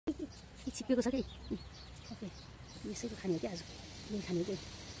छिप्पिएको छ कि ओके यसैको खाने हो कि आज यही खाने हो कि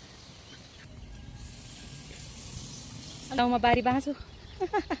गाउँमा बारी बाँच्छु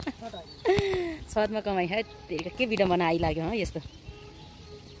छतमा कमाइ है के विडम्बना आइलाग्यो यस्तो।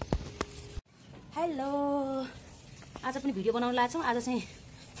 हेलो आज पनि भिडियो बनाउन लाग्छौँ। आज चाहिँ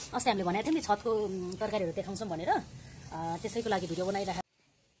अस्ति हामीले भनेको थियौँ नि छतको तरकारीहरू देखाउँछौँ भनेर त्यसैको लागि भिडियो बनाइरहेको।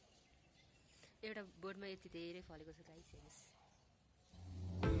 एउटा बोर्डमा यति धेरै फलेको छ गाइस हेर्नुस्।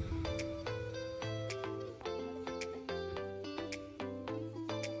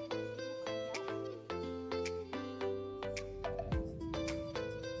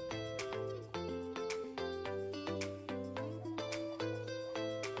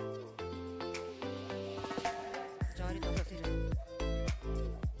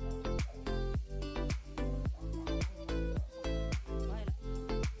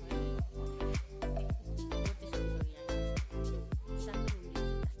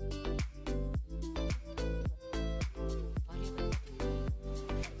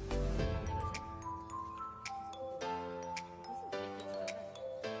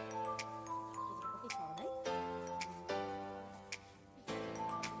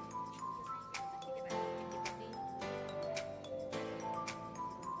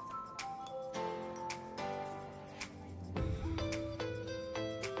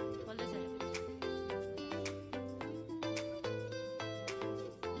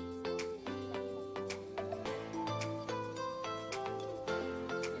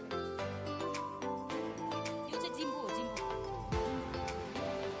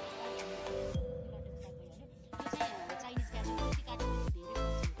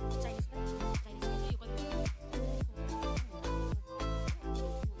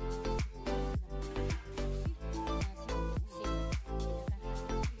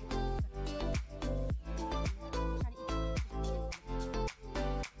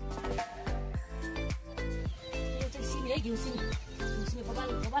 घिउसिमी बबाल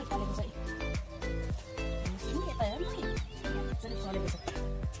फलेको छ घिउसिमी यता हेर्नु नि मजाले फलेको छ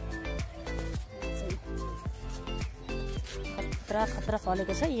खतरा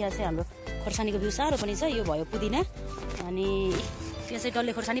फलेको छ। यहाँ चाहिँ हाम्रो खोर्सानीको बिउ साह्रो पनि छ। यो भयो पुदिना अनि यहाँ चाहिँ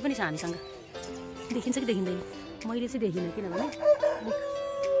डल्ले खोर्सानी पनि छ हामीसँग। देखिन्छ कि देखिँदैन मैले चाहिँ देखिनँ किनभने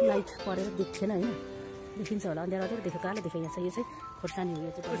लाइट परेर देख्थेन होइन। देखिन्छ होला अँध्यारो अँध्यारो देख्यो कालो देख्यो। यहाँ चाहिँ यो चाहिँ खोर्सानी हो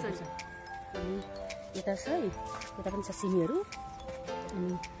यो चाहिँ खोर्सानी छ। अनि यता छ यता पनि छ सिमीहरू।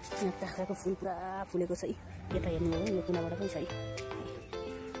 अनि यहाँ काँक्राको फुल पुरा फुलेको छ यता हेर्नु हो यो कुनाबाट पनि छ है।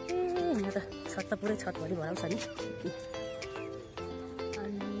 ए यहाँ त छत त पुरै छतभरि भराउँछ नि।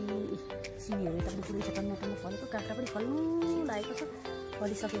 अनि सिमीहरू यता पनि पुरै छ टन्न टन्न फलेको। काँक्रा पनि फल्नु लागेको छ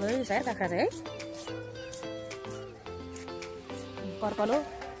फलिसक्यो भयो सायद काँक्रा चाहिँ है। पर्पलो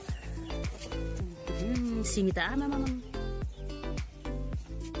सिमी त आमामा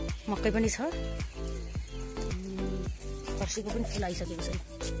मकै पनि छ। फर्सीको पनि फुल आइसकेको छ।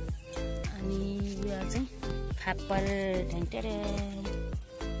 अनि यो चाहिँ फापर ढ्याङ्टेरे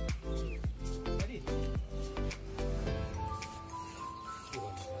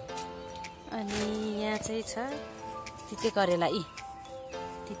अनि यहाँ चाहिँ छ तिते करेला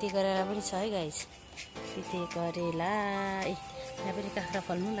तिते करेला पनि छ है गाइस। तिते करेला यहाँ पनि काँक्रा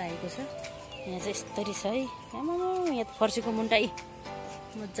फल्नु लागेको छ। यहाँ चाहिँ यस्तरी छ है। यहाँ फर्सीको मुन्टा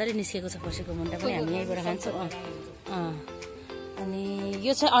मजाले निस्केको छ। फर्सीको मुन्टा पनि हामी यहीँबाट खान्छौँ। अनि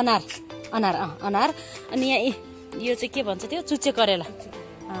यो चाहिँ अनार अनि यहाँ यो चाहिँ के भन्छ त्यो चुच्चे करेला।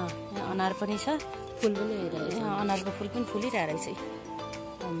 यहाँ अनार पनि छ फुल पनि अनारको फुल पनि फुलिरहेको रहेछ।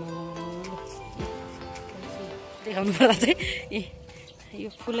 देखाउनु पर्दा चाहिँ यो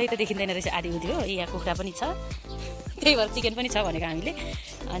फुलै त देखिँदैन रहेछ आधी उधी हो। यहाँ कुखुरा पनि छ त्यही भएर चिकन पनि छ भनेको हामीले।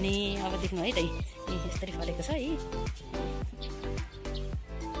 अनि अब देख्नु है त यस्तरी फलेको छ है।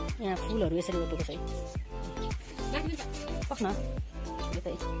 यहाँ फुलहरू यसरी रोपेको छ है। पक्न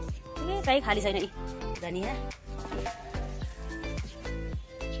यतै कहीँ खाली छैन धनिया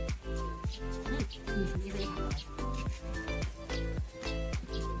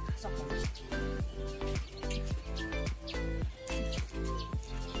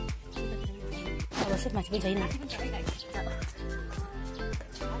अब माथि पनि छैन।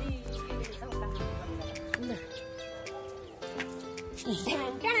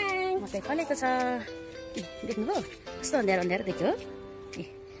 मकै फलेको छ देख्नुभयो कस्तो अँध्यारो अँध्यारो देख्यो ए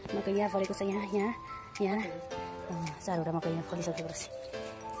मकै यहाँ फलेको छ। यहाँ चारवटा मकै यहाँ फलिसकेको रहेछ।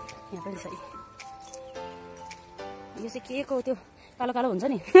 यहाँ पनि छ यो चाहिँ के को त्यो कालो कालो हुन्छ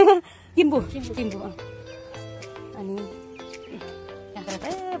नि किम्बु अनि काँक्रा त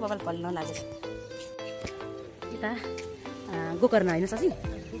बबाल फल्न लागेको छ। यता गोकर्ण होइन सची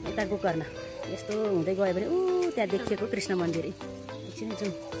यता गोकर्ण यस्तो हुँदै गयो भने त्यहाँ देखिएको कृष्ण मन्दिर एकछिन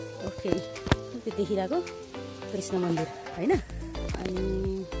जाउँ। ओके त्यो देखिरहेको कृष्ण मन्दिर होइन। अनि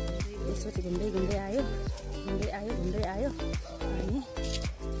यसपछि घुम्दै घुम्दै आयो अनि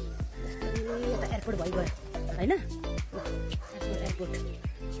यता एयरपोर्ट भइगयो होइन। एयरपोर्ट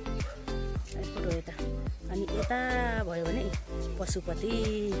हो यता। अनि यता भयो भने पशुपति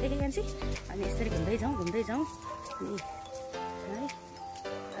देखेँ कान्छी। अनि यसरी घुम्दै जाउँ अनि है।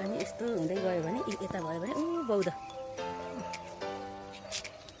 अनि यस्तो हुँदै गयो भने यता भयो भने बौद्ध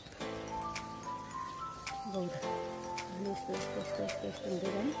अनि यस्तो हुँदै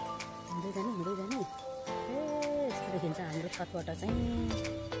जाने ए यस्तो देखिन्छ हाम्रो छतबाट चाहिँ।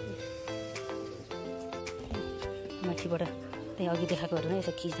 माथिबाट त्यही अघि देखाएकोहरू नै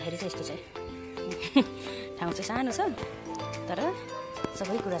यसो खिच्दाखेरि चाहिँ यस्तो चाहिँ ठाउँ चाहिँ सानो छ तर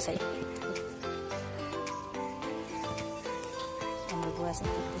सबै कुरा छ। हाम्रो बुवा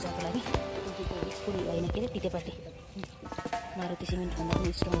चाहिँ पूजाको लागि फुल होइन के अरे तितेपाती मारुति सिमेन्ट भन्दा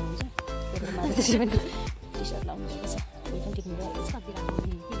पनि स्ट्रङ हुन्छ। मारुति सिमेन्ट टी सर्ट लाउनु पर्छ। टिप्नु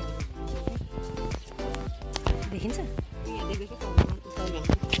देखिन्छ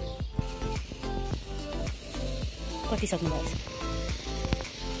कति सक्नुभएको छ।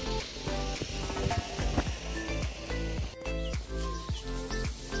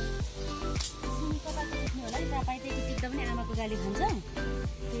 टिप्दा पनि आमाको गाली खान्छ।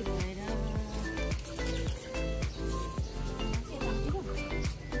 त्यही भएर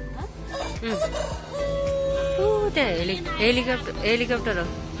हेलिकप्टर हो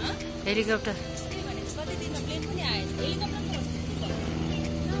हेलिकप्टर।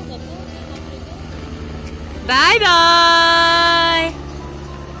 By by.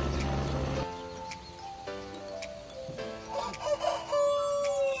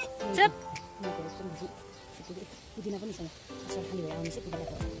 चुप पुदिना पनि छैन। असल खाली भएर आउने चाहिँ पुदिना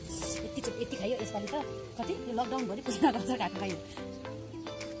यति खायो यसपालि त। कति यो लकडाउनभरि पुदिना खान्छ खाएको खायो।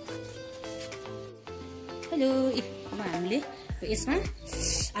 हेलो अब हामीले यसमा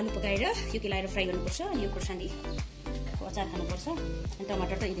आलु पकाएर यो केलाएर फ्राई गर्नुपर्छ। अनि यो खोर्सानीको अचार खानुपर्छ। अनि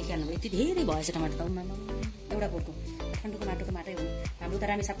टमाटर त यदि हाल्नु यति धेरै भएछ टमाटर त एउटा बोटको ठन्डुको माटोको माटै हो। हाम्रो त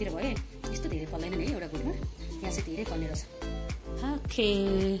रामे सापतिर भयो यस्तो धेरै फल्दैन नि एउटा बोटमा। यहाँ चाहिँ धेरै फल्ने रहेछ। ओके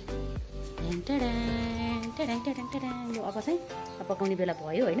यो अब चाहिँ पकाउने बेला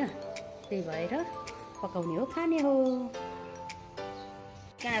भयो होइन। त्यही भएर पकाउने हो खाने हो।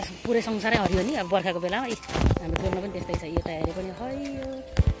 कहाँ पुरै संसारै हरियो नि अब बर्खाको बेलामा। हाम्रो बेलमा पनि त्यस्तै छ। यो त हेरे पनि हरियो।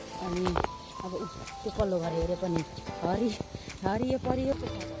 अनि अब त्यो पल्लो घर हेरे पनि हरियो परियो।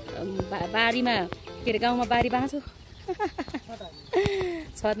 बारीमा के अरे गाउँमा बारी बाँच्छु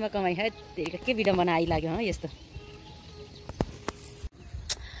छतमा कमाइ है। के विडम्बना आइलाग्यो है यस्तो।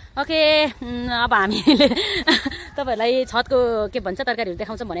 ओके अब हामीले तपाईँहरूलाई छतको के भन्छ तरकारीहरू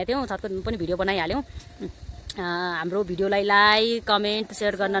देखाउँछौँ भनेको थियौँ। छतको पनि भिडियो बनाइहाल्यौँ। हाम्रो भिडियोलाई लाइक कमेन्ट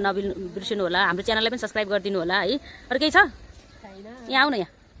सेयर गर्न नबिर्सिनु होला। हाम्रो च्यानललाई पनि सब्सक्राइब गरिदिनु होला है। अरू केही छ? यहाँ आउन। यहाँ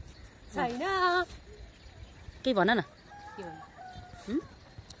छैन केही भन न।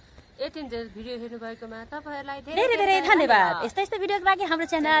 यति भिडियो हेर्नु भएकोमा तपाईँहरूलाई धेरै धेरै धन्यवाद। यस्तै भिडियोको लागि हाम्रो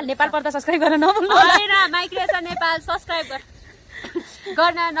च्यानल नेपाल पर्दा सब्सक्राइब गर्न नभुल्नु होला। माइग्रेसन नेपाल सब्सक्राइब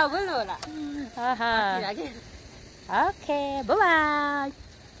गर्न नभुल्नु होला। Okay by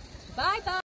by.